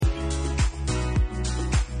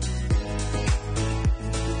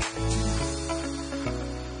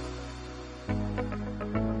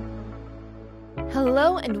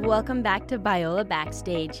Hello and welcome back to Biola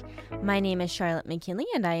Backstage. My name is Charlotte McKinley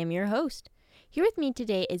and I am your host. Here with me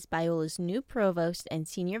today is Biola's new Provost and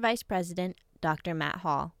Senior Vice President, Dr. Matt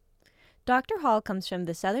Hall. Dr. Hall comes from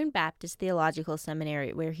the Southern Baptist Theological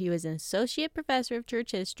Seminary, where he was an Associate Professor of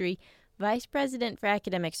Church History, Vice President for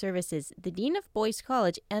Academic Services, the Dean of Boyce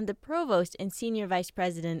College, and the Provost and Senior Vice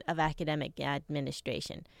President of Academic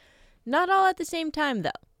Administration. Not all at the same time,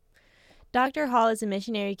 though. Dr. Hall is a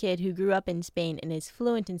missionary kid who grew up in Spain and is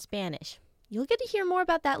fluent in Spanish. You'll get to hear more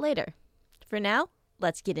about that later. For now,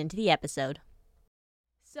 let's get into the episode.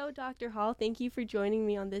 So, Dr. Hall, thank you for joining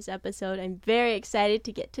me on this episode. I'm very excited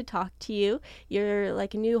to get to talk to you. You're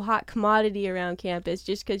like a new hot commodity around campus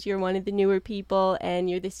just because you're one of the newer people and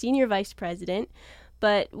you're the Senior Vice President.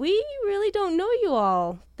 But we really don't know you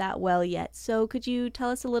all that well yet. So could you tell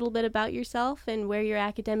us a little bit about yourself and where your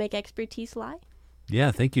academic expertise lie?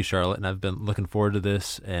 Yeah, thank you, Charlotte. And I've been looking forward to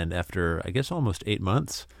this. And after, I guess, almost 8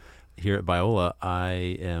 months here at Biola,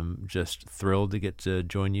 I am just thrilled to get to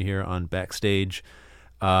join you here on Backstage.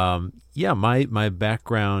 My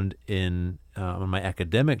background in my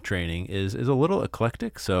academic training is a little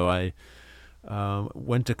eclectic. So I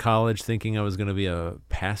went to college thinking I was going to be a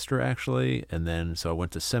pastor, actually. And then so I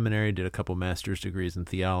went to seminary, did a couple master's degrees in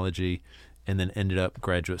theology, and then ended up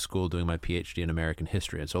graduate school doing my PhD in American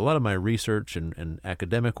history. And so a lot of my research and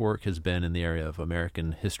academic work has been in the area of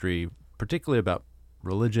American history, particularly about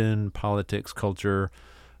religion, politics, culture,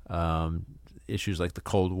 issues like the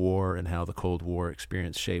Cold War and how the Cold War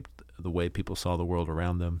experience shaped the way people saw the world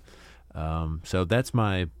around them. So that's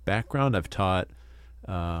my background. I've taught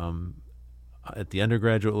at the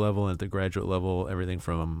undergraduate level and at the graduate level, everything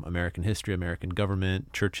from American history, American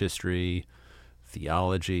government, church history,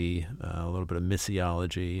 theology, a little bit of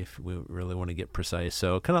missiology, if we really want to get precise.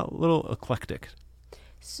 So kind of a little eclectic.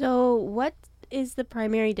 So what is the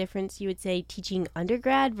primary difference, you would say, teaching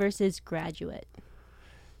undergrad versus graduate?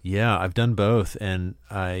 Yeah, I've done both. And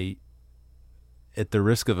I, at the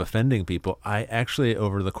risk of offending people, I actually,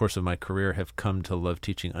 over the course of my career, have come to love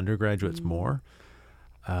teaching undergraduates more.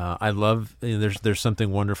 I love, there's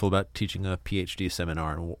something wonderful about teaching a PhD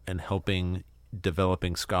seminar and helping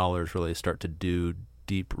developing scholars really start to do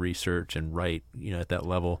deep research and write, at that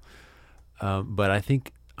level. But I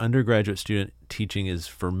think undergraduate student teaching is,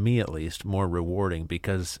 for me at least, more rewarding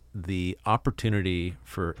because the opportunity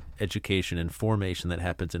for education and formation that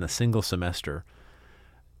happens in a single semester,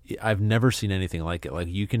 I've never seen anything like it. Like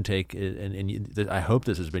you can take, I hope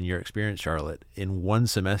this has been your experience, Charlotte, in one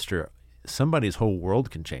semester, somebody's whole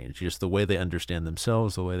world can change. Just the way they understand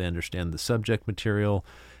themselves, the way they understand the subject material,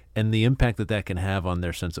 and the impact that can have on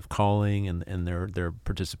their sense of calling and their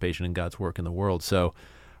participation in God's work in the world. So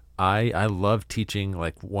I love teaching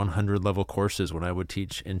like 100 level courses when I would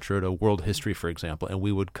teach Intro to World History, for example, and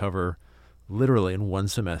we would cover literally in one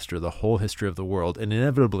semester the whole history of the world, and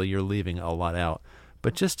inevitably you're leaving a lot out.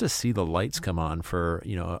 But just to see the lights come on for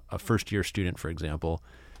a first-year student, for example,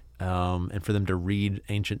 and for them to read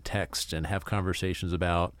ancient texts and have conversations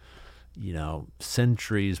about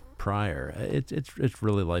centuries prior, it's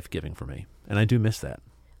really life-giving for me, and I do miss that.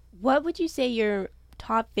 What would you say your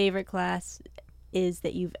top favorite class is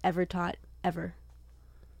that you've ever taught ever?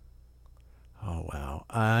 Oh wow,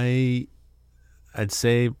 I'd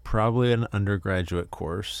say probably an undergraduate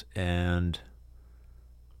course, and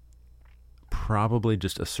probably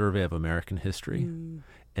just a survey of American history,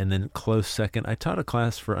 and then close second, I taught a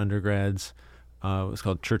class for undergrads. It was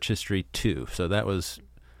called Church History 2, so that was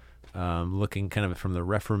looking kind of from the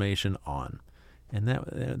Reformation on. And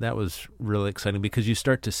that was really exciting because you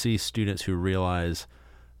start to see students who realize,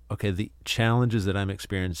 okay, the challenges that I'm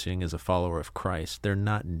experiencing as a follower of Christ, they're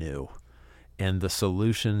not new. And the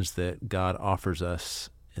solutions that God offers us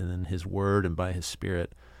in His Word and by His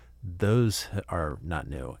Spirit, those are not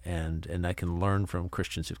new. And I can learn from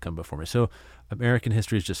Christians who've come before me. So American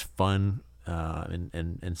history is just fun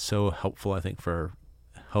and so helpful, I think, for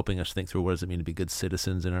helping us think through what does it mean to be good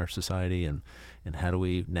citizens in our society and how do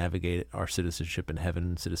we navigate our citizenship in heaven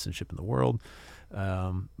and citizenship in the world.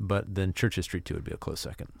 But then church history, too, would be a close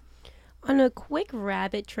second. On a quick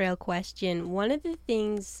rabbit trail question, one of the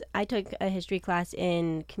things, I took a history class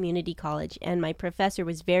in community college, and my professor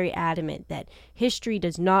was very adamant that history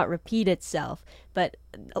does not repeat itself. But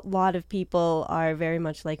a lot of people are very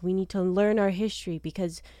much like, we need to learn our history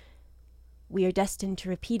because we are destined to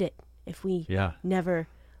repeat it if we never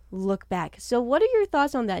look back. So what are your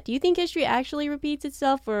thoughts on that? Do you think history actually repeats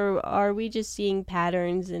itself, or are we just seeing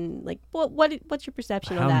patterns? And like, what's your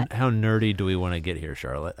perception on that? How nerdy do we want to get here,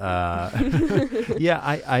 Charlotte?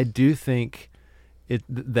 I do think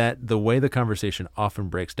that the way the conversation often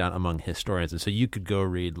breaks down among historians, and so you could go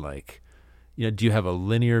read like Do you have a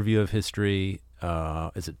linear view of history?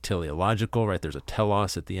 Is it teleological, right? There's a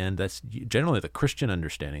telos at the end. That's generally the Christian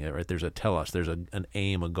understanding of it, right? There's a telos. There's an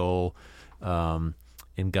aim, a goal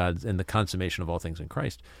in the consummation of all things in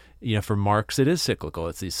Christ. For Marx, it is cyclical.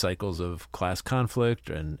 It's these cycles of class conflict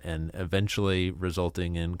and eventually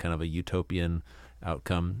resulting in kind of a utopian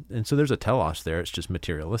outcome. And so there's a telos there. It's just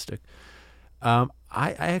materialistic. I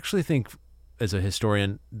actually think, as a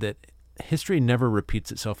historian, that history never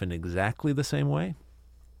repeats itself in exactly the same way,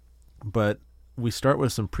 but we start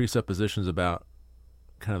with some presuppositions about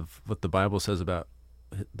kind of what the Bible says about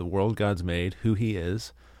the world God's made, who he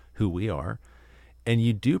is, who we are. And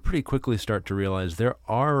you do pretty quickly start to realize there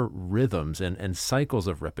are rhythms and cycles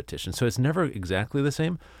of repetition. So it's never exactly the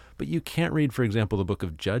same, but you can't read, for example, the book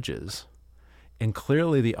of Judges. And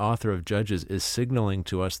clearly the author of Judges is signaling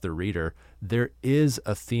to us, the reader, there is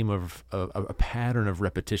a theme of a pattern of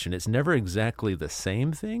repetition. It's never exactly the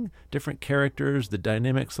same thing. Different characters, the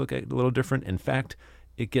dynamics look a little different. In fact,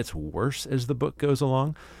 it gets worse as the book goes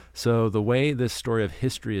along. So the way this story of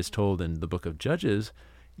history is told in the book of Judges,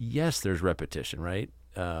 yes, there's repetition, right?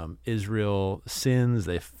 Israel sins,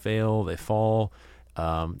 they fail, they fall.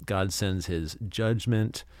 God sends his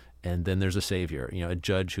judgment. And then there's a savior, a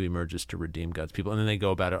judge who emerges to redeem God's people. And then they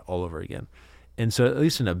go about it all over again. And so at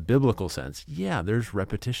least in a biblical sense, yeah, there's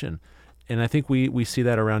repetition. And I think we see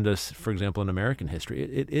that around us, for example, in American history.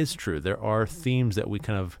 It is true. There are themes that we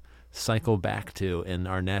kind of cycle back to in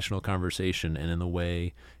our national conversation and in the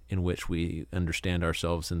way in which we understand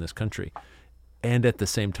ourselves in this country. And at the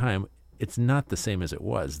same time, it's not the same as it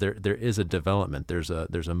was. There is a development. There's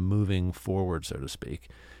a moving forward, so to speak,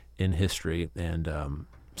 in history. And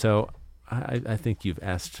so I think you've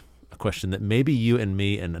asked a question that maybe you and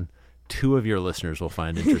me and two of your listeners will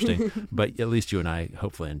find interesting, but at least you and I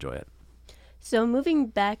hopefully enjoy it. So moving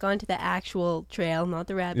back onto the actual trail, not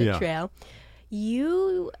the rabbit trail,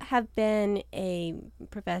 you have been a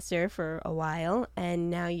professor for a while, and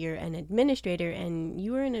now you're an administrator, and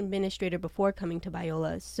you were an administrator before coming to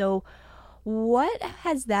Biola. So what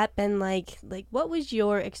has that been like? Like, what was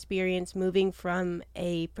your experience moving from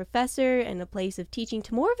a professor and a place of teaching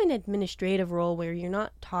to more of an administrative role where you're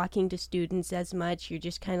not talking to students as much, you're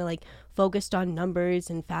just kind of like focused on numbers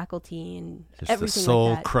and faculty and just everything like that? Just the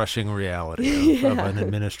soul-crushing reality of an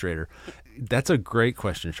administrator. That's a great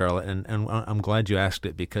question, Charlotte, and I'm glad you asked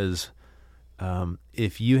it, because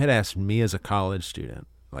if you had asked me as a college student,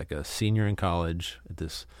 like a senior in college at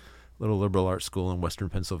this little liberal arts school in Western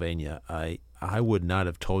Pennsylvania, I would not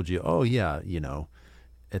have told you, oh yeah,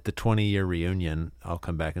 at the 20-year reunion, I'll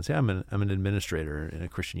come back and say I'm an administrator in a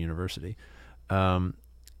Christian university.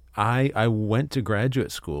 I went to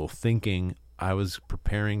graduate school thinking I was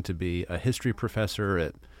preparing to be a history professor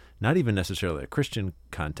at not even necessarily a Christian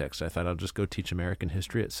context. I thought I'll just go teach American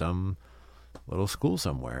history at some little school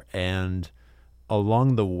somewhere. And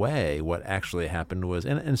along the way, what actually happened was,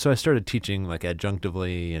 and so I started teaching like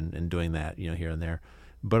adjunctively and doing that, here and there.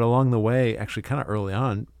 But along the way, actually kind of early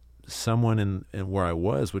on, someone in where I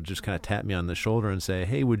was would just kind of tap me on the shoulder and say,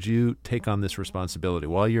 hey, would you take on this responsibility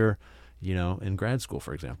while you're, in grad school,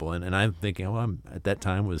 for example? And I'm thinking, well, at that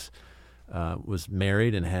time was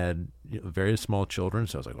married and had very small children.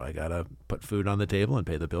 So I was like, well, I got to put food on the table and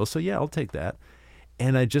pay the bills. So yeah, I'll take that.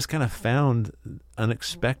 And I just kind of found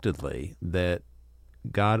unexpectedly that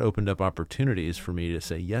God opened up opportunities for me to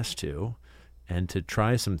say yes to and to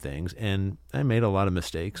try some things. And I made a lot of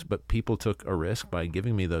mistakes, but people took a risk by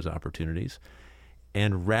giving me those opportunities.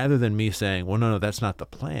 And rather than me saying, well, no, that's not the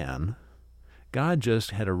plan, God just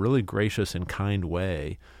had a really gracious and kind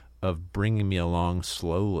way of bringing me along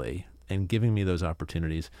slowly and giving me those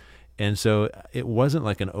opportunities. And so it wasn't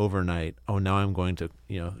like an overnight, oh, now I'm going to,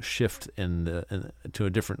 shift to a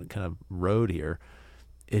different kind of road here.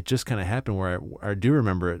 It just kind of happened where I do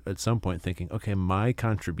remember at some point thinking, okay, my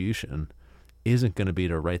contribution isn't going to be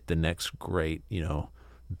to write the next great,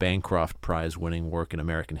 Bancroft Prize winning work in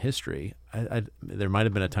American history. There might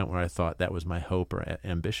have been a time where I thought that was my hope or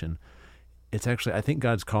ambition. It's actually, I think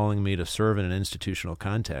God's calling me to serve in an institutional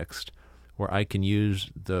context where I can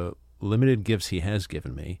use the limited gifts he has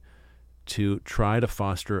given me to try to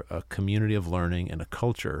foster a community of learning and a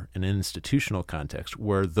culture in an institutional context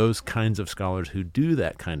where those kinds of scholars who do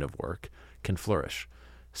that kind of work can flourish.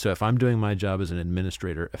 So if I'm doing my job as an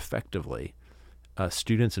administrator effectively,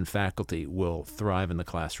 students and faculty will thrive in the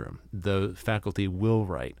classroom. The faculty will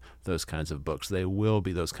write those kinds of books. They will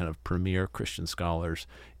be those kind of premier Christian scholars,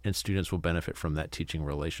 and students will benefit from that teaching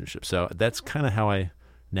relationship. So that's kind of how I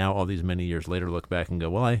now, all these many years later, look back and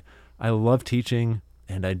go, well, I love teaching,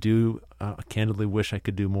 and I do candidly wish I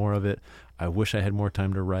could do more of it. I wish I had more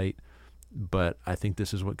time to write. But I think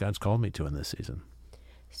this is what God's called me to in this season.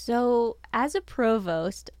 So, as a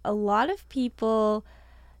provost, a lot of people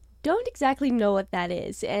don't exactly know what that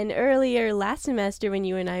is. And earlier last semester when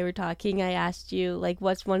you and I were talking, I asked you, like,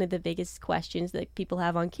 what's one of the biggest questions that people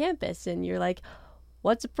have on campus? And you're like,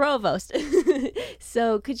 what's a provost?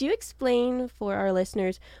 So could you explain for our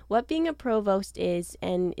listeners what being a provost is?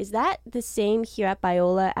 And is that the same here at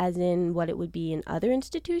Biola as in what it would be in other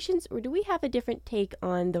institutions? Or do we have a different take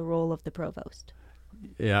on the role of the provost?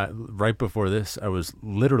 Yeah, right before this, I was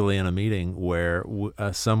literally in a meeting where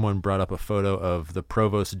someone brought up a photo of the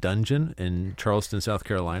Provost Dungeon in Charleston, South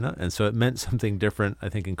Carolina. And so it meant something different, I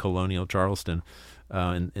think, in colonial Charleston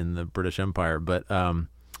in the British Empire. But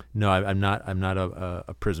no, I'm not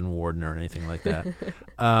a prison warden or anything like that.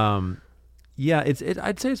 Yeah,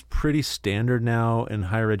 I'd say it's pretty standard now in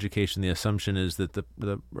higher education. The assumption is that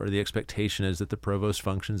the expectation is that the provost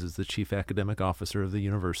functions as the chief academic officer of the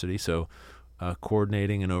university. So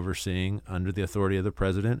coordinating and overseeing under the authority of the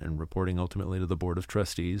president and reporting ultimately to the board of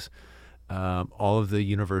trustees, all of the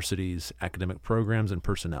university's academic programs and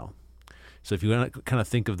personnel. So if you want to kind of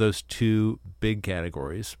think of those two big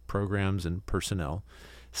categories, programs and personnel,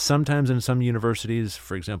 sometimes in some universities,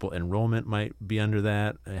 for example, enrollment might be under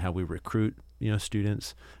that, how we recruit,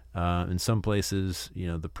 students. In some places,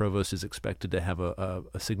 the provost is expected to have a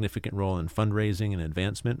significant role in fundraising and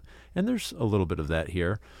advancement, and there's a little bit of that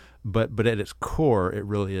here. But at its core, it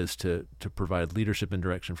really is to provide leadership and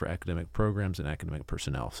direction for academic programs and academic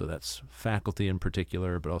personnel. So that's faculty in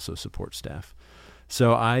particular, but also support staff.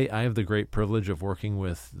 So I have the great privilege of working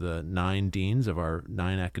with the 9 deans of our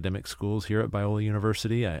 9 academic schools here at Biola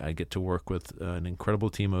University. I get to work with an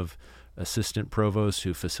incredible team of assistant provosts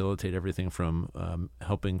who facilitate everything from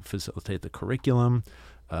helping facilitate the curriculum,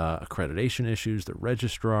 accreditation issues, the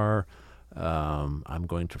registrar. I'm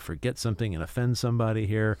going to forget something and offend somebody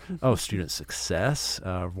here. Student success,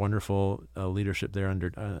 wonderful leadership there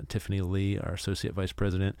under Tiffany Lee, our associate vice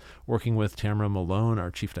president, working with Tamara Malone,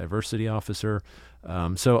 our chief diversity officer.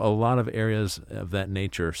 So a lot of areas of that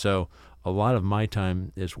nature. So a lot of my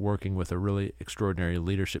time is working with a really extraordinary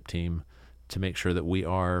leadership team to make sure that we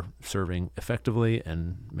are serving effectively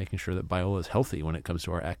and making sure that Biola is healthy when it comes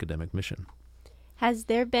to our academic mission. Has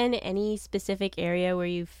there been any specific area where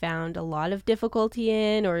you've found a lot of difficulty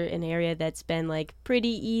in, or an area that's been like pretty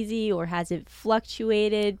easy, or has it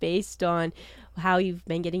fluctuated based on how you've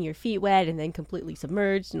been getting your feet wet and then completely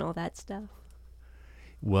submerged and all that stuff?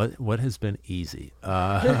 What has been easy?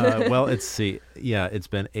 Well, it's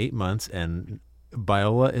been 8 months, and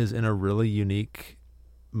Biola is in a really unique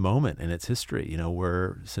moment in its history.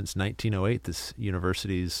 Since 1908, this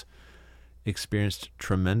university's experienced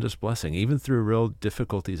tremendous blessing, even through real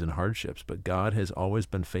difficulties and hardships. But God has always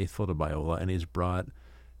been faithful to Biola, and He's brought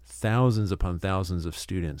thousands upon thousands of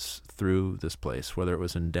students through this place, whether it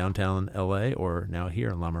was in downtown LA or now here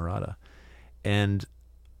in La Mirada. And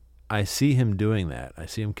I see Him doing that. I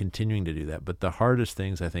see Him continuing to do that. But the hardest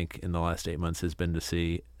things, I think, in the last 8 months has been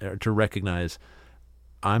to recognize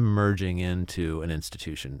I'm merging into an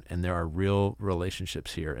institution, and there are real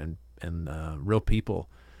relationships here and real people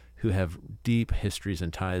who have deep histories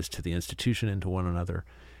and ties to the institution and to one another.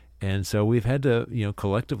 And so we've had to,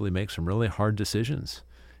 collectively make some really hard decisions.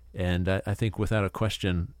 And I think without a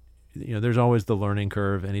question, there's always the learning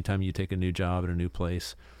curve anytime you take a new job at a new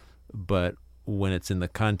place. But when it's in the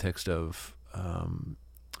context of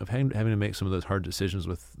having to make some of those hard decisions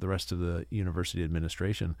with the rest of the university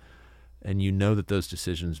administration, and that those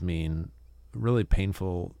decisions mean really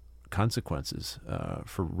painful consequences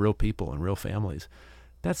for real people and real families,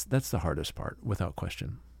 that's the hardest part, without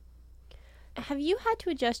question. Have you had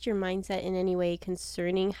to adjust your mindset in any way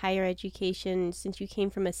concerning higher education since you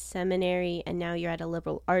came from a seminary and now you're at a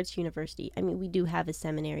liberal arts university? I mean, we do have a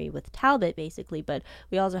seminary with Talbot, basically, but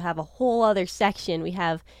we also have a whole other section. We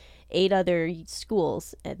have 8 other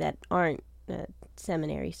schools that aren't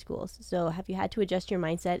seminary schools. So have you had to adjust your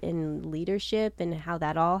mindset in leadership and how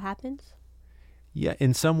that all happens? Yeah,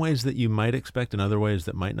 in some ways that you might expect, in other ways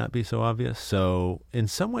that might not be so obvious. So in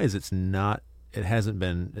some ways it hasn't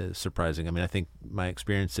been surprising. I mean, I think my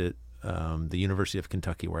experience at the University of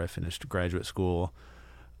Kentucky, where I finished graduate school,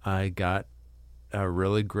 I got a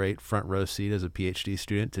really great front row seat as a PhD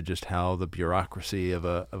student to just how the bureaucracy of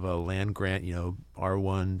a land grant,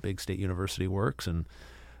 R1 big state university works. And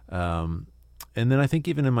then I think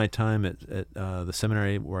even in my time at the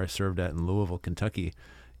seminary where I served at in Louisville, Kentucky,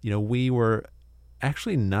 we were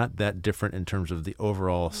actually not that different in terms of the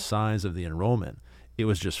overall size of the enrollment. It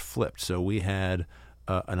was just flipped. So we had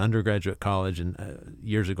an undergraduate college, and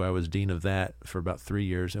years ago I was dean of that for about 3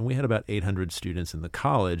 years, and we had about 800 students in the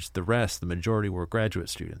college. The majority were graduate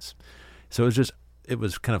students. So it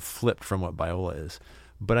was kind of flipped from what Biola is.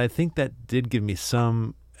 But I think that did give me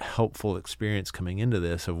some helpful experience coming into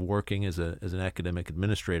this of working as an academic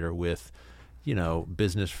administrator with,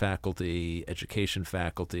 business faculty, education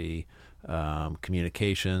faculty,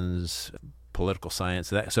 communications, political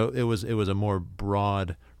science. So it was a more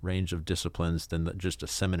broad range of disciplines than just a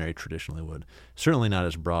seminary traditionally would. Certainly not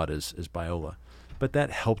as broad as Biola. But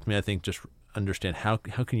that helped me, I think, just understand how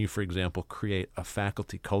can you, for example, create a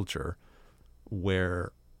faculty culture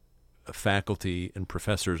where faculty and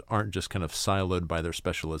professors aren't just kind of siloed by their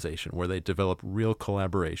specialization, where they develop real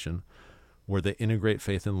collaboration, where they integrate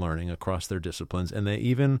faith and learning across their disciplines, and they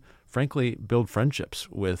even, frankly, build friendships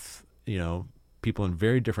with, people in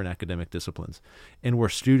very different academic disciplines, and where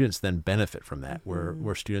students then benefit from that,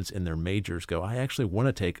 where students in their majors go, I actually want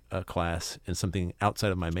to take a class in something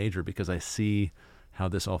outside of my major because I see how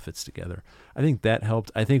this all fits together. I think that helped.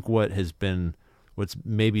 I think what's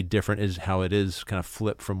maybe different is how it is kind of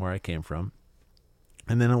flipped from where I came from.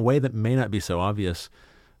 And then in a way that may not be so obvious,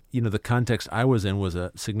 the context I was in was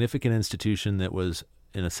a significant institution that was,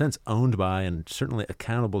 in a sense, owned by and certainly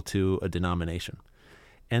accountable to a denomination.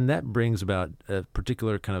 And that brings about a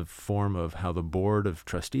particular kind of form of how the board of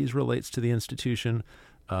trustees relates to the institution.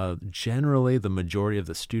 Generally, the majority of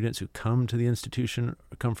the students who come to the institution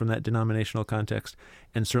come from that denominational context,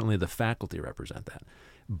 and certainly the faculty represent that.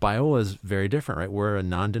 Biola is very different, right? We're a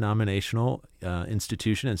non-denominational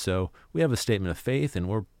institution, and so we have a statement of faith, and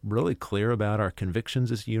we're really clear about our convictions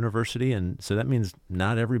as a university, and so that means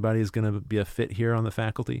not everybody is going to be a fit here on the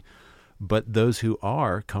faculty, but those who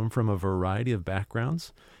are come from a variety of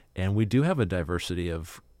backgrounds, and we do have a diversity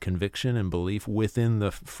of conviction and belief within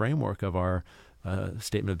the framework of our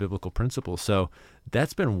statement of biblical principles. So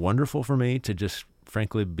that's been wonderful for me to just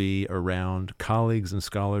frankly be around colleagues and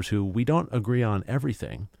scholars who we don't agree on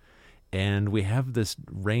everything. And we have this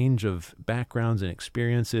range of backgrounds and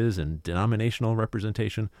experiences and denominational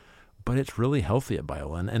representation, but it's really healthy at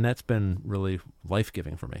Biola, and that's been really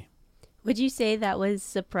life-giving for me. Would you say that was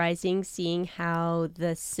surprising, seeing how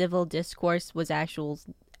the civil discourse was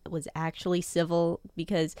actually civil?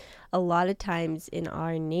 Because a lot of times in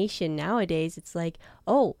our nation nowadays, it's like,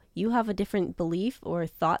 oh, you have a different belief or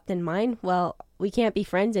thought than mine. Well, we can't be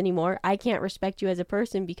friends anymore. I can't respect you as a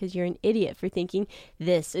person because you're an idiot for thinking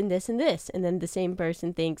this and this and this. And then the same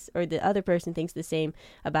person thinks, or the other person thinks the same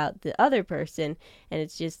about the other person. And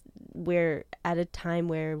it's just, we're at a time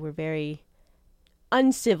where we're very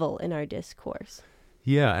uncivil in our discourse.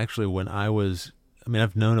 Yeah, actually,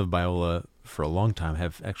 I've known of Biola for a long time. I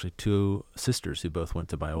have actually two sisters who both went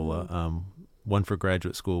to Biola, one for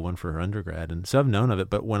graduate school, one for her undergrad. And so I've known of it.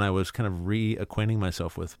 But when I was kind of reacquainting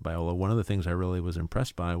myself with Biola, one of the things I really was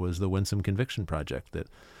impressed by was the Winsome Conviction Project that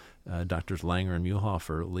Drs. Langer and Muhlhoff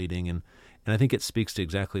are leading. And I think it speaks to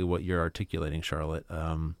exactly what you're articulating, Charlotte.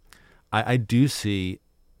 I do see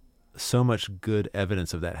so much good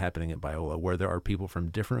evidence of that happening at Biola, where there are people from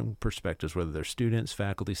different perspectives, whether they're students,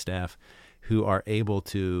 faculty, staff, who are able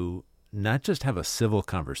to not just have a civil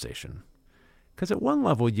conversation. Because at one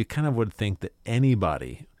level, you kind of would think that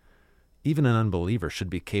anybody, even an unbeliever, should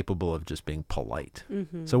be capable of just being polite.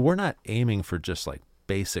 Mm-hmm. So we're not aiming for just like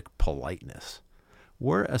basic politeness.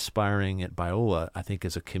 We're aspiring at Biola, I think,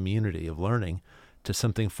 as a community of learning to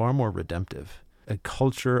something far more redemptive, a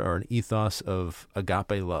culture or an ethos of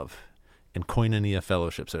agape love and koinonia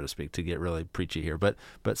fellowship, so to speak, to get really preachy here, but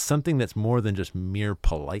something that's more than just mere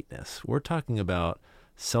politeness. We're talking about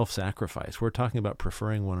self-sacrifice. We're talking about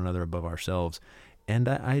preferring one another above ourselves. And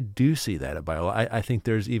I do see that at Biola. I think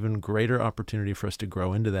there's even greater opportunity for us to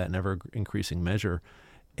grow into that in ever-increasing measure.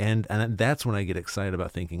 And that's when I get excited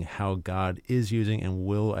about thinking how God is using and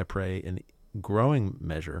will, I pray, in growing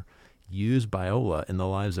measure, use Biola in the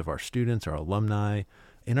lives of our students, our alumni,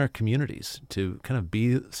 in our communities to kind of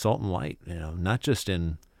be salt and light, not just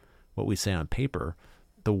in what we say on paper,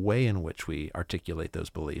 the way in which we articulate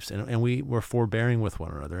those beliefs. And we're forbearing with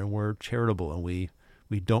one another, and we're charitable, and we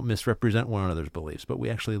don't misrepresent one another's beliefs, but we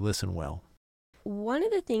actually listen well. One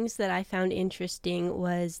of the things that I found interesting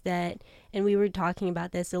was that, and we were talking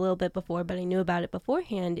about this a little bit before, but I knew about it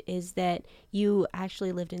beforehand, is that you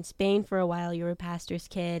actually lived in Spain for a while. You were a pastor's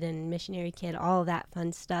kid and missionary kid, all of that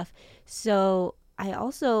fun stuff. So I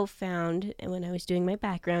also found, when I was doing my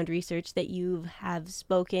background research, that you have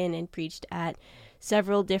spoken and preached at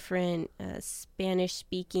several different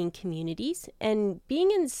Spanish-speaking communities. And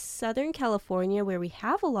being in Southern California, where we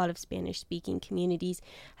have a lot of Spanish-speaking communities,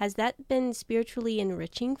 has that been spiritually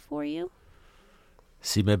enriching for you?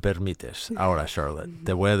 Si me permites, ahora, Charlotte,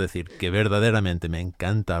 te voy a decir que verdaderamente me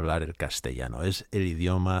encanta hablar el castellano. Es el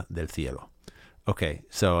idioma del cielo. Okay,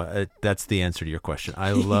 so that's the answer to your question.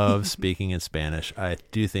 I love speaking in Spanish. I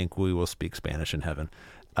do think we will speak Spanish in heaven.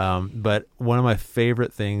 But one of my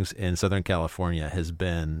favorite things in Southern California has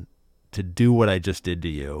been to do what I just did to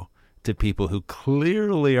you, to people who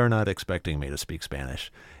clearly are not expecting me to speak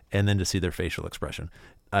Spanish, and then to see their facial expression.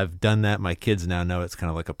 I've done that. My kids now know it's kind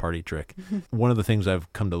of like a party trick. One of the things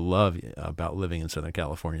I've come to love about living in Southern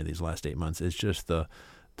California these last 8 months is just the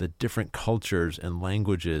different cultures and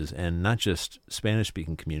languages, and not just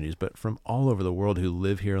Spanish-speaking communities, but from all over the world who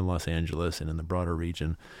live here in Los Angeles and in the broader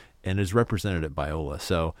region, and is represented at Biola.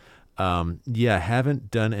 So, haven't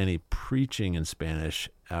done any preaching in Spanish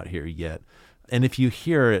out here yet. And if you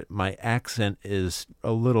hear it, my accent is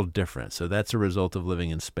a little different. So that's a result of living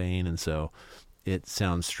in Spain, and so it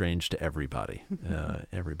sounds strange to everybody.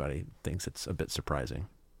 Everybody thinks it's a bit surprising.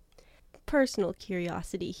 Personal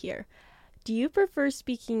curiosity here. Do you prefer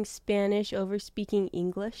speaking Spanish over speaking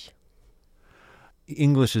English?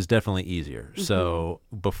 English is definitely easier. Mm-hmm. So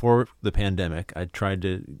before the pandemic, I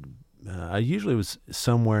usually was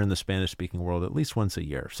somewhere in the Spanish-speaking world at least once a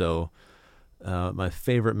year. So my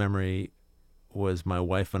favorite memory was my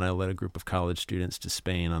wife and I led a group of college students to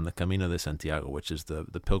Spain on the Camino de Santiago, which is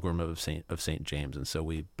the pilgrim of St. James. And so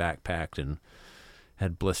we backpacked and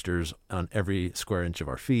had blisters on every square inch of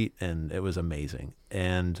our feet, and it was amazing.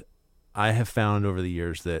 And I have found over the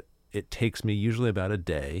years that it takes me usually about a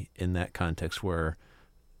day in that context where,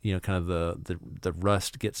 kind of the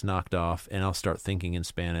rust gets knocked off, and I'll start thinking in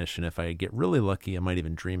Spanish. And if I get really lucky, I might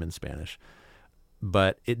even dream in Spanish.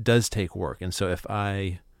 But it does take work. And so if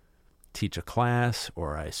I teach a class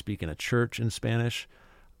or I speak in a church in Spanish,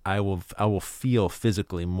 I will feel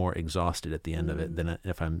physically more exhausted at the end of it than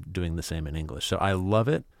if I'm doing the same in English. So I love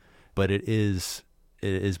it, but it is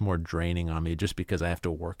more draining on me just because I have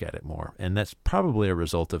to work at it more. And that's probably a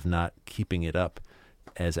result of not keeping it up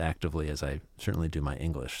as actively as I certainly do my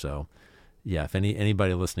English. So yeah, if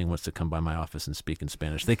anybody listening wants to come by my office and speak in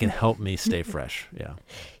Spanish, they can help me stay fresh. Yeah.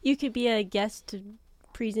 You could be a guest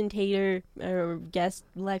presentator or guest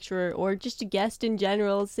lecturer, or just a guest in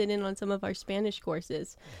general, sit in on some of our Spanish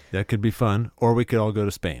courses. That could be fun. Or we could all go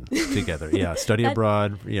to Spain together. Yeah, study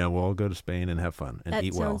abroad. Yeah, we'll all go to Spain and have fun and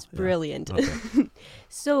eat well. That sounds brilliant. Yeah. Okay.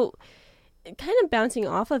 So kind of bouncing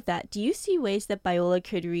off of that, do you see ways that Biola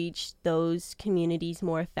could reach those communities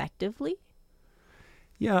more effectively?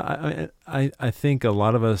 Yeah, I think a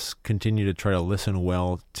lot of us continue to try to listen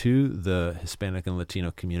well to the Hispanic and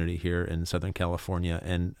Latino community here in Southern California.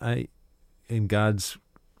 And in God's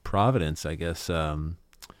providence, I guess,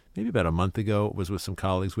 maybe about a month ago, was with some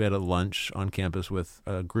colleagues. We had a lunch on campus with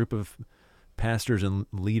a group of pastors and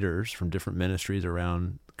leaders from different ministries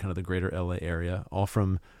around kind of the greater LA area, all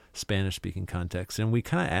from Spanish-speaking contexts. And we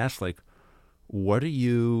kind of asked, what are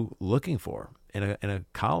you looking for in a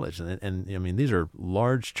college? And I mean, these are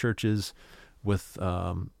large churches with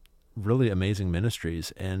really amazing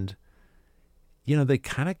ministries. And, they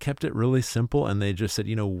kind of kept it really simple. And they just said,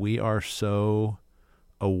 we are so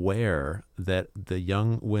aware that the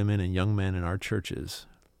young women and young men in our churches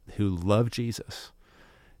who love Jesus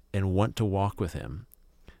and want to walk with him,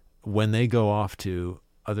 when they go off to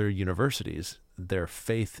other universities, their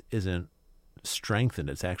faith isn't strengthened.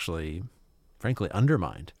 It's actually, frankly,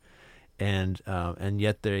 undermined. And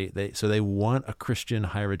yet they want a Christian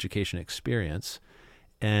higher education experience.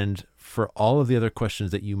 And for all of the other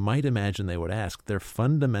questions that you might imagine they would ask, their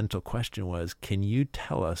fundamental question was, can you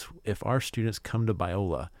tell us if our students come to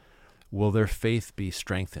Biola, will their faith be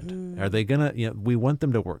strengthened? Are they going to, we want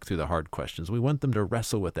them to work through the hard questions. We want them to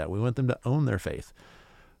wrestle with that. We want them to own their faith.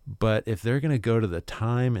 But if they're going to go to the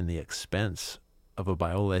time and the expense of a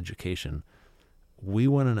Biola education, we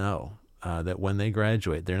want to know that when they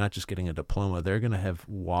graduate, they're not just getting a diploma, they're going to have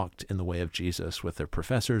walked in the way of Jesus with their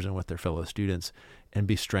professors and with their fellow students and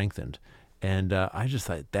be strengthened. And I just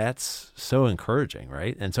thought that's so encouraging,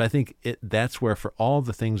 right? And so I think that's where, for all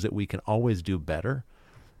the things that we can always do better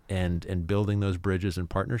and building those bridges and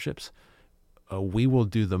partnerships, we will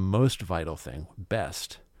do the most vital thing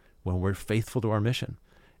best when we're faithful to our mission.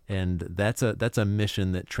 And that's a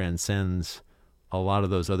mission that transcends a lot of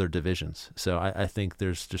those other divisions. So I think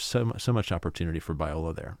there's just so much opportunity for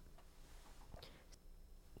Biola there.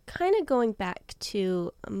 Kind of going back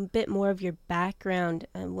to a bit more of your background,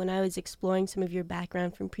 when I was exploring some of your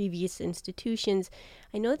background from previous institutions,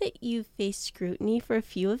 I know that you've faced scrutiny for a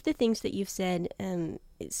few of the things that you've said,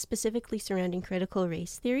 specifically surrounding critical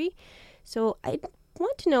race theory. So I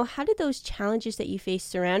want to know, how did those challenges that you faced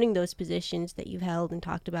surrounding those positions that you've held and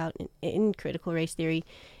talked about in critical race theory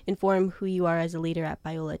inform who you are as a leader at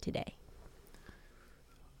Biola today?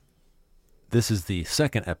 this is the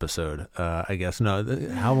second episode, I guess. No,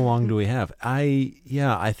 how long do we have? I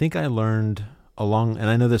think I learned along, and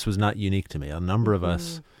I know this was not unique to me. A number of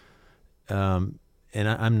us, and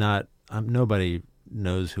nobody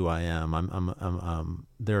knows who I am.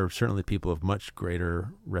 There are certainly people of much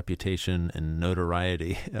greater reputation and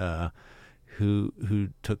notoriety who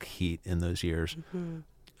took heat in those years.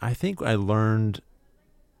 I think I learned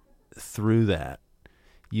through that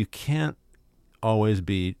you can't always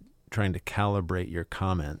be trying to calibrate your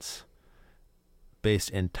comments based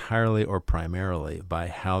entirely or primarily by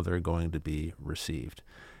how they're going to be received.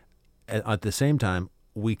 At the same time,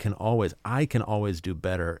 I can always do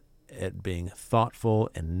better at being thoughtful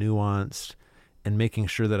and nuanced and making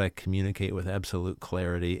sure that I communicate with absolute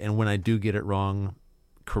clarity. And when I do get it wrong,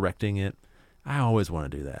 correcting it, I always want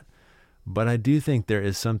to do that. But I do think there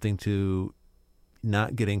is something to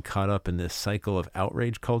not getting caught up in this cycle of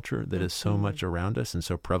outrage culture that is so much around us and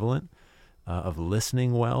so prevalent, of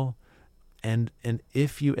listening well. And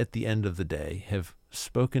if you, at the end of the day, have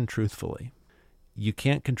spoken truthfully, you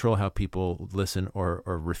can't control how people listen or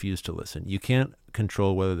refuse to listen. You can't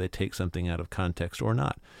control whether they take something out of context or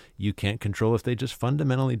not. You can't control if they just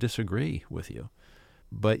fundamentally disagree with you.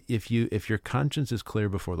 But if your conscience is clear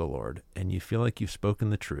before the Lord and you feel like you've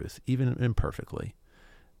spoken the truth, even imperfectly,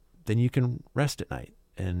 then you can rest at night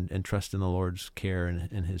and trust in the Lord's care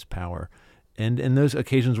and his power. And in those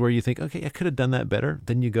occasions where you think, okay, I could have done that better,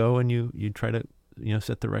 then you go and you try to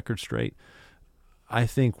set the record straight. I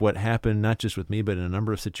think what happened, not just with me, but in a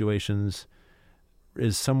number of situations,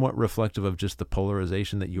 is somewhat reflective of just the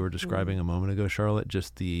polarization that you were describing a moment ago, Charlotte,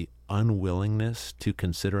 just the unwillingness to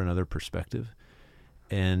consider another perspective.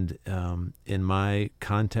 And in my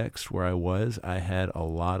context where I had a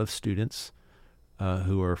lot of students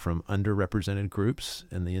who are from underrepresented groups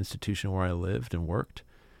in the institution where I lived and worked,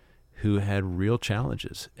 who had real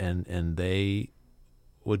challenges, and they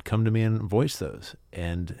would come to me and voice those.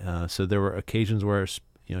 And so there were occasions where,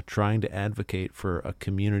 trying to advocate for a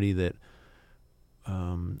community that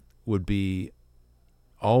would be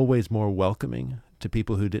always more welcoming to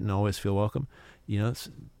people who didn't always feel welcome.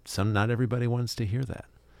 Not everybody wants to hear that.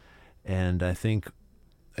 And I think,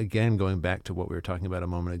 again, going back to what we were talking about a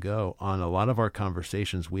moment ago, on a lot of our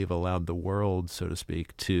conversations, we've allowed the world, so to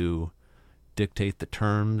speak, to dictate the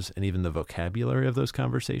terms and even the vocabulary of those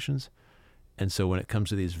conversations. And so when it comes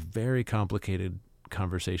to these very complicated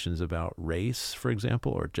conversations about race, for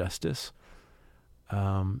example, or justice,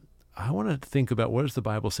 I want to think about, what does the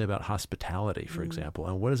Bible say about hospitality, for example,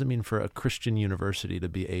 and what does it mean for a Christian university to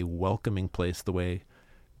be a welcoming place the way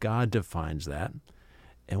God defines that?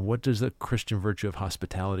 And what does the Christian virtue of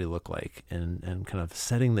hospitality look like? And kind of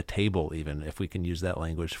setting the table, even if we can use that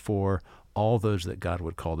language, for all those that God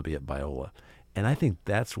would call to be at Biola. And I think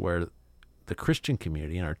that's where the Christian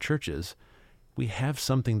community and our churches, we have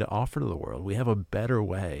something to offer to the world. We have a better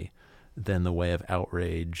way than the way of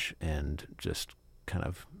outrage and just kind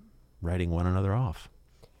of writing one another off.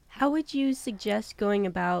 How would you suggest going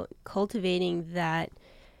about cultivating that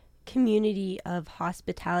community of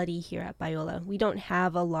hospitality here at Biola? We don't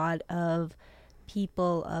have a lot of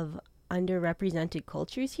people of underrepresented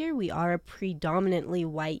cultures here. We are a predominantly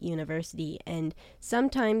white university, and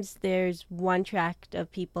sometimes there's one tract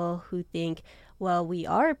of people who think, well, we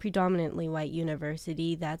are a predominantly white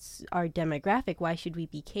university. That's our demographic. Why should we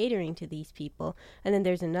be catering to these people? And then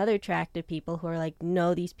there's another tract of people who are like,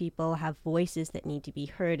 no, these people have voices that need to be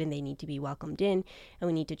heard and they need to be welcomed in. And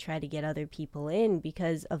we need to try to get other people in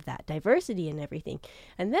because of that diversity and everything.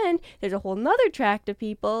 And then there's a whole nother tract of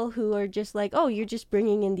people who are just like, oh, you're just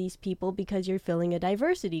bringing in these people because you're filling a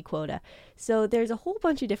diversity quota. So there's a whole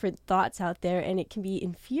bunch of different thoughts out there, and it can be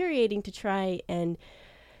infuriating to try and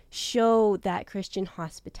show that Christian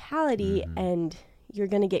hospitality, and you're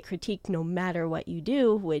going to get critiqued no matter what you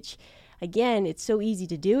do, which, again, it's so easy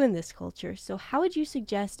to do in this culture. So how would you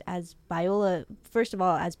suggest, as Biola, first of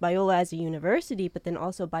all, as Biola as a university, but then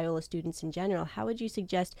also Biola students in general, how would you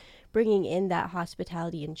suggest bringing in that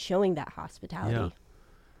hospitality and showing that hospitality? Yeah.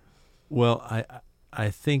 Well, I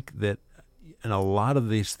think that in a lot of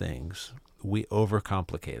these things, we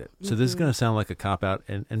overcomplicate it. So this is going to sound like a cop-out,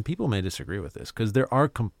 and people may disagree with this, because there are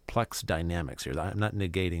complex dynamics here. I'm not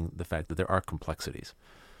negating the fact that there are complexities.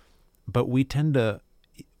 But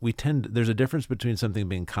there's a difference between something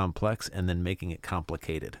being complex and then making it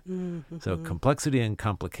complicated. So complexity and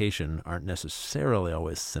complication aren't necessarily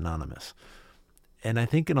always synonymous. And I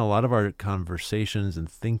think in a lot of our conversations and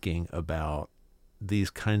thinking about these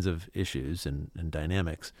kinds of issues and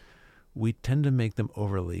dynamics, we tend to make them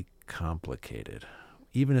overly complicated,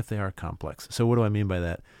 even if they are complex. So what do I mean by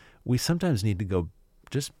that? We sometimes need to go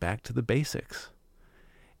just back to the basics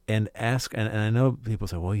and ask. And I know people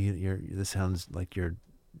say, "Well, this sounds like you're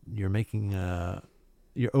making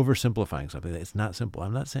you're oversimplifying something. It's not simple."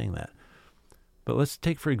 I'm not saying that, but let's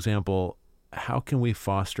take, for example, how can we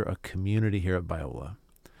foster a community here at Biola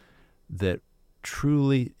that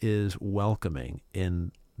truly is welcoming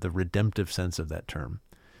in the redemptive sense of that term?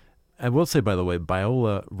 I will say, by the way,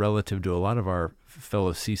 Biola, relative to a lot of our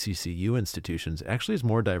fellow CCCU institutions, actually is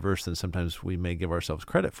more diverse than sometimes we may give ourselves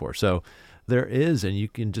credit for. So there is, and you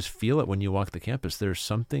can just feel it when you walk the campus, there's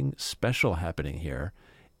something special happening here.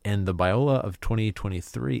 And the Biola of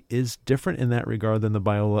 2023 is different in that regard than the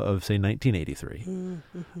Biola of, say, 1983.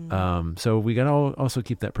 Mm-hmm. So we got to also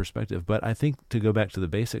keep that perspective. But I think to go back to the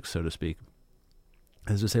basics, so to speak,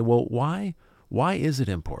 is to say, well, why is it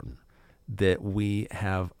important that we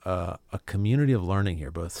have a community of learning here,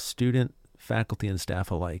 both student, faculty, and staff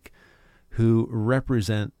alike, who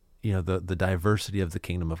represent, the diversity of the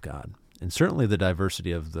kingdom of God, and certainly the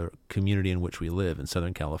diversity of the community in which we live in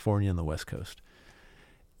Southern California and the West Coast.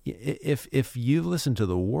 If you listen to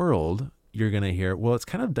the world, you're going to hear, well, it's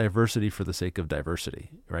kind of diversity for the sake of diversity,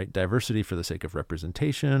 right? Diversity for the sake of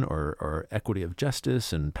representation or equity of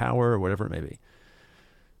justice and power or whatever it may be.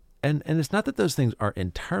 And it's not that those things are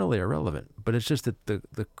entirely irrelevant, but it's just that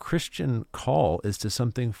the Christian call is to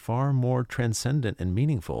something far more transcendent and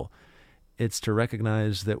meaningful. It's to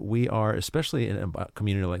recognize that we are, especially in a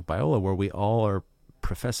community like Biola, where we all are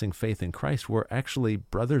professing faith in Christ, we're actually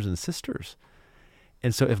brothers and sisters.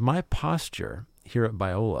 And so if my posture here at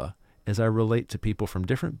Biola, as I relate to people from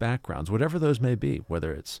different backgrounds, whatever those may be,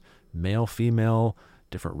 whether it's male, female,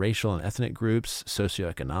 different racial and ethnic groups,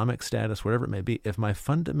 socioeconomic status, whatever it may be, if my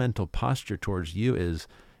fundamental posture towards you is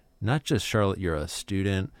not just, Charlotte, you're a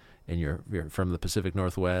student and you're from the Pacific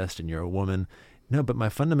Northwest and you're a woman, no, but my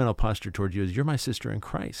fundamental posture towards you is you're my sister in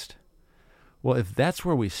Christ. Well, if that's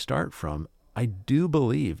where we start from, I do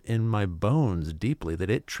believe in my bones deeply that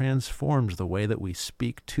it transforms the way that we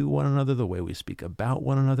speak to one another, the way we speak about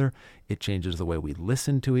one another. It changes the way we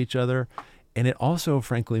listen to each other. And it also,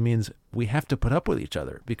 frankly, means we have to put up with each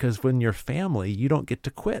other, because when you're family, you don't get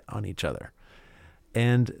to quit on each other.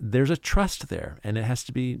 And there's a trust there, and it has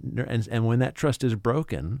to be, and when that trust is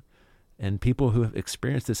broken, and people who have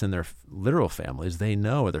experienced this in their literal families, they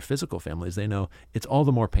know, or their physical families, they know it's all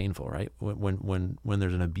the more painful, right? When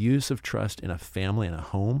there's an abuse of trust in a family, in a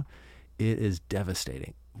home, it is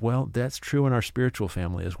devastating. Well, that's true in our spiritual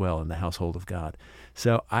family as well, in the household of God.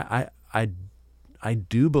 So I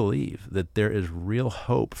do believe that there is real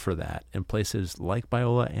hope for that in places like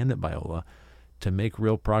Biola and at Biola to make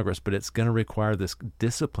real progress, but it's going to require this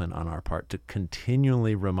discipline on our part to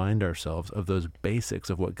continually remind ourselves of those basics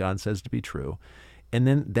of what God says to be true. And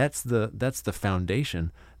then that's the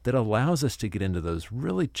foundation that allows us to get into those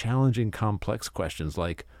really challenging, complex questions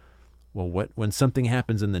like, well, when something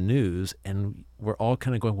happens in the news and we're all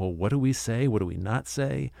kind of going, well, what do we say? What do we not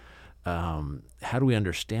say? How do we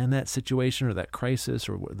understand that situation or that crisis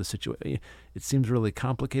or the situation? It seems really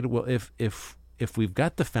complicated. Well, if we've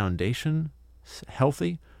got the foundation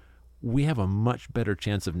healthy, we have a much better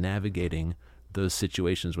chance of navigating those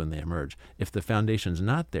situations when they emerge. If the foundation's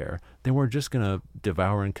not there, then we're just going to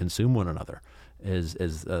devour and consume one another, as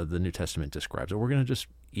the New Testament describes it. We're going to just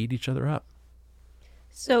eat each other up.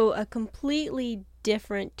 So a completely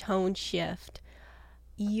different tone shift.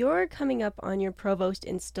 You're coming up on your provost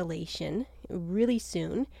installation really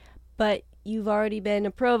soon, but you've already been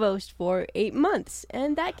a provost for 8 months,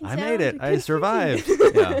 and that can sound I made it. confusing. I survived.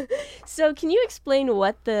 Yeah. So can you explain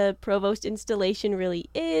what the provost installation really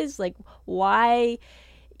is? Like, why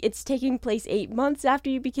it's taking place 8 months after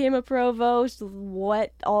you became a provost,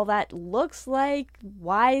 what all that looks like,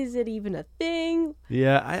 why is it even a thing?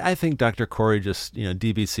 Yeah, I think Dr. Corey just,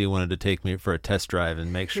 DBC wanted to take me for a test drive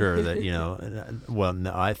and make sure that, well,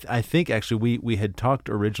 no, I think actually we had talked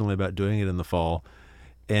originally about doing it in the fall.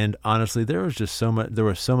 And honestly, there was so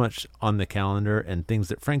much on the calendar and things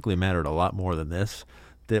that frankly mattered a lot more than this,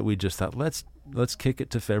 that we just thought, let's kick it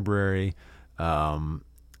to February,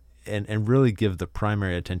 and really give the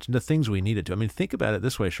primary attention to things we needed to. I mean, think about it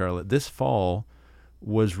this way, Charlotte. This fall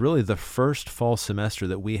was really the first fall semester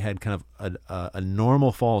that we had kind of a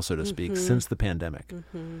normal fall, so to speak, since the pandemic.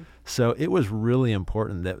 Mm-hmm. So it was really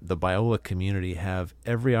important that the Biola community have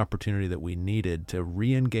every opportunity that we needed to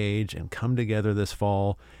re-engage and come together this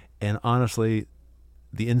fall. And honestly,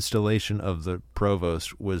 the installation of the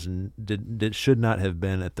provost should not have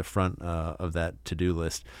been at the front of that to-do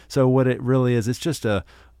list. So what it really is, it's just a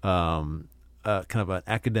kind of an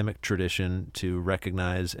academic tradition to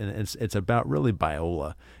recognize, and it's about really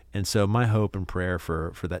Biola. And so my hope and prayer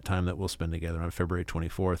for that time that we'll spend together on February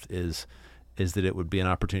 24th is is that it would be an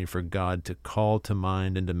opportunity for God to call to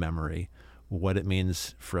mind and to memory what it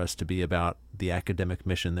means for us to be about the academic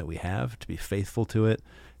mission that we have, to be faithful to it,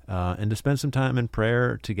 and to spend some time in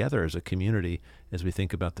prayer together as a community as we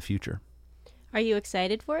think about the future. Are you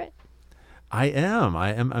excited for it? I am.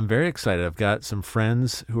 I'm very excited. I've got some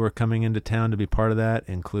friends who are coming into town to be part of that,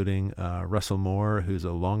 including Russell Moore, who's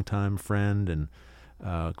a longtime friend and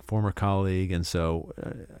former colleague. And so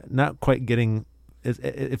not quite getting,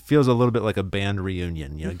 it feels a little bit like a band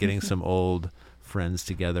reunion, getting some old friends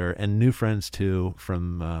together and new friends too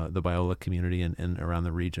from the Biola community and around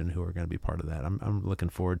the region who are going to be part of that. I'm looking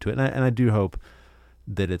forward to it. And I do hope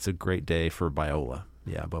that it's a great day for Biola.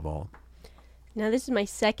 Yeah, above all. Now, this is my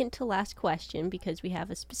second to last question because we have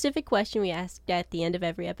a specific question we asked at the end of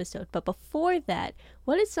every episode. But before that,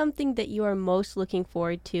 what is something that you are most looking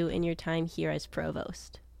forward to in your time here as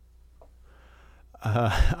provost?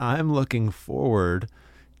 I'm looking forward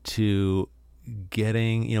to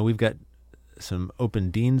getting, we've got some open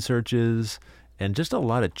dean searches and just a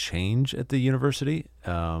lot of change at the university,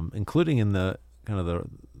 including in the kind of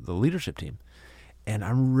the leadership team. And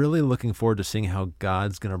I'm really looking forward to seeing how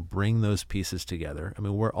God's going to bring those pieces together. I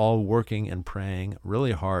mean, we're all working and praying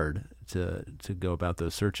really hard to go about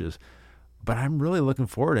those searches. But I'm really looking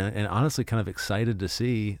forward and honestly kind of excited to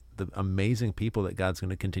see the amazing people that God's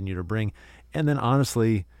going to continue to bring. And then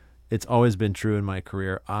honestly, it's always been true in my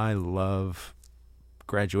career. I love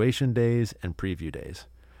graduation days and preview days.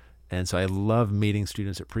 And so I love meeting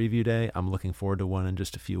students at preview day. I'm looking forward to one in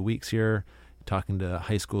just a few weeks here, talking to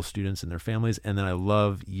high school students and their families. And then I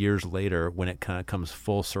love years later when it kind of comes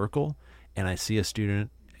full circle and I see a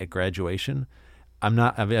student at graduation. I've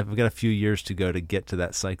got a few years to go to get to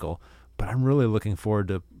that cycle, but I'm really looking forward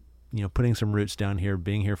to, putting some roots down here,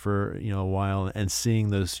 being here for, a while and seeing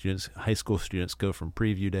those students, high school students, go from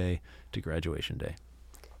preview day to graduation day.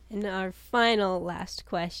 And our last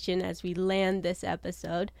question as we land this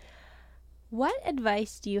episode, what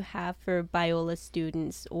advice do you have for Biola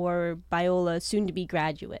students or Biola soon-to-be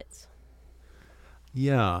graduates?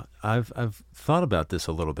 Yeah, I've thought about this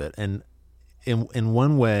a little bit, and in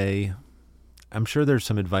one way, I'm sure there's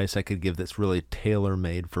some advice I could give that's really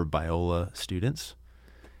tailor-made for Biola students,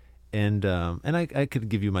 and I could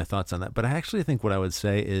give you my thoughts on that. But I actually think what I would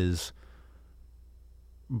say is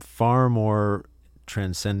far more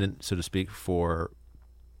transcendent, so to speak, for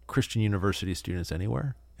Christian university students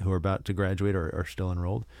anywhere who are about to graduate or are still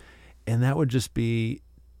enrolled. And that would just be,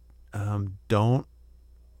 don't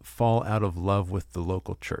fall out of love with the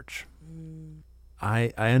local church.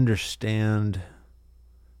 I understand,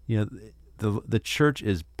 the church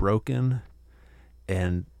is broken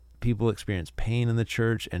and people experience pain in the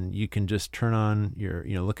church, and you can just turn on your,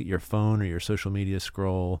 look at your phone or your social media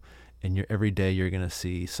scroll, and every day you're going to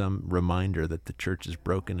see some reminder that the church is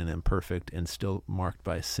broken and imperfect and still marked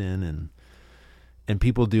by sin, and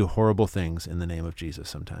people do horrible things in the name of Jesus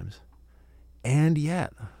sometimes. And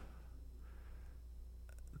yet,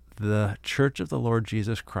 the church of the Lord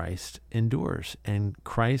Jesus Christ endures, and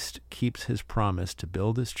Christ keeps his promise to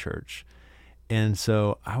build his church. And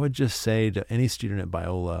so I would just say to any student at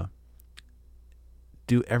Biola,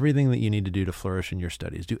 do everything that you need to do to flourish in your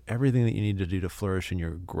studies. Do everything that you need to do to flourish in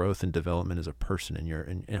your growth and development as a person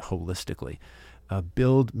and holistically.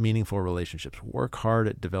 Build meaningful relationships. Work hard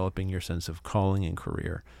at developing your sense of calling and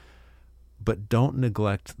career. But don't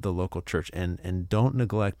neglect the local church, and don't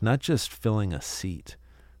neglect not just filling a seat,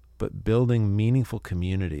 but building meaningful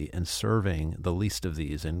community and serving the least of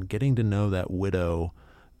these, and getting to know that widow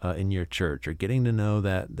in your church, or getting to know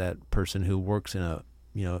that person who works in a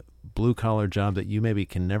blue collar job that you maybe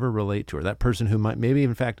can never relate to, or that person who might maybe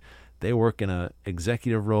in fact they work in a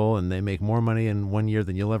executive role and they make more money in 1 year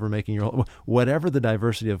than you'll ever make in your whole, whatever the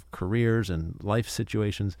diversity of careers and life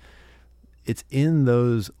situations. It's in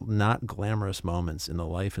those not glamorous moments in the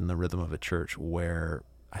life and the rhythm of a church where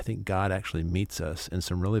I think God actually meets us in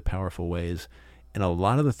some really powerful ways. And a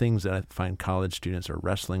lot of the things that I find college students are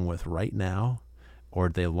wrestling with right now, or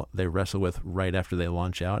they wrestle with right after they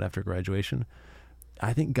launch out after graduation,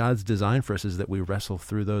 I think God's design for us is that we wrestle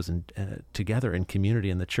through those together in community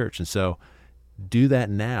in the church. And so do that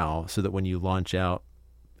now so that when you launch out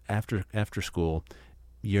after school,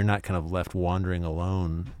 you're not kind of left wandering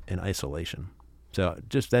alone in isolation. So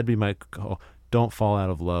just that'd be my call. Don't fall out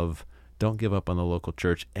of love. Don't give up on the local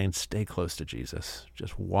church, and stay close to Jesus.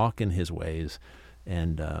 Just walk in his ways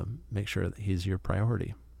and make sure that he's your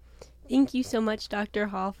priority. Thank you so much, Dr.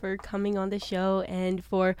 Hall, for coming on the show and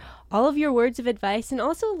for all of your words of advice, and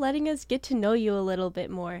also letting us get to know you a little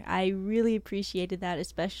bit more. I really appreciated that,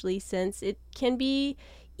 especially since it can be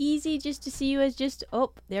easy just to see you as just,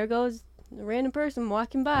 oh, there goes a random person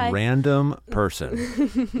walking by. Random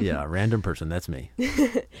person. Yeah, random person. That's me.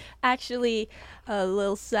 Actually, a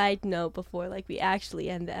little side note before we actually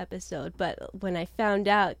end the episode, but when I found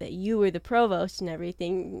out that you were the provost and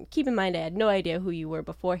everything, keep in mind I had no idea who you were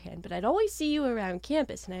beforehand, but I'd always see you around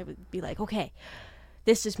campus and I would be like, okay,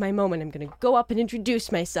 this is my moment. I'm going to go up and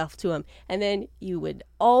introduce myself to him. And then you would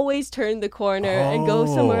always turn the corner and go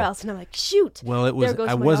somewhere else. And I'm like, shoot. Well,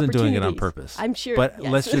 I wasn't doing it on purpose. I'm sure. But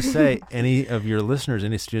yes. Let's just say any of your listeners,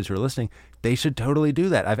 any students who are listening, they should totally do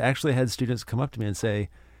that. I've actually had students come up to me and say,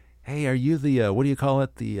 hey, are you the, what do you call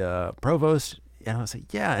it, the provost? And I'll say,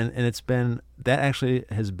 yeah. And it's been, that actually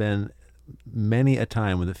has been many a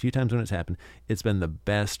time, with a few times when it's happened, it's been the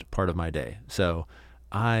best part of my day. So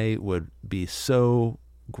I would be so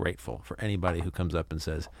grateful for anybody who comes up and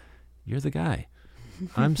says, you're the guy.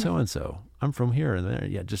 I'm so-and-so. I'm from here and there.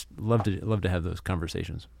 Yeah, just love to have those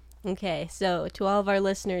conversations. Okay, so to all of our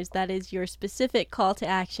listeners, that is your specific call to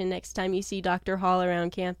action next time you see Dr. Hall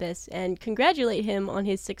around campus, and congratulate him on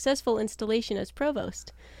his successful installation as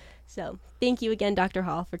provost. So thank you again, Dr.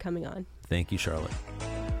 Hall, for coming on. Thank you, Charlotte.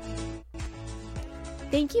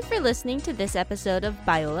 Thank you for listening to this episode of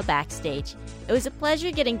Biola Backstage. It was a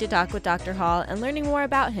pleasure getting to talk with Dr. Hall and learning more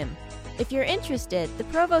about him. If you're interested, the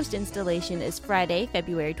Provost installation is Friday,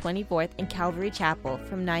 February 24th in Calvary Chapel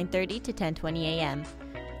from 9:30 to 10:20 a.m.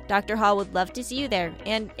 Dr. Hall would love to see you there,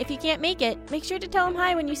 and if you can't make it, make sure to tell him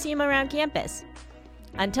hi when you see him around campus.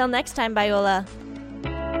 Until next time, Biola.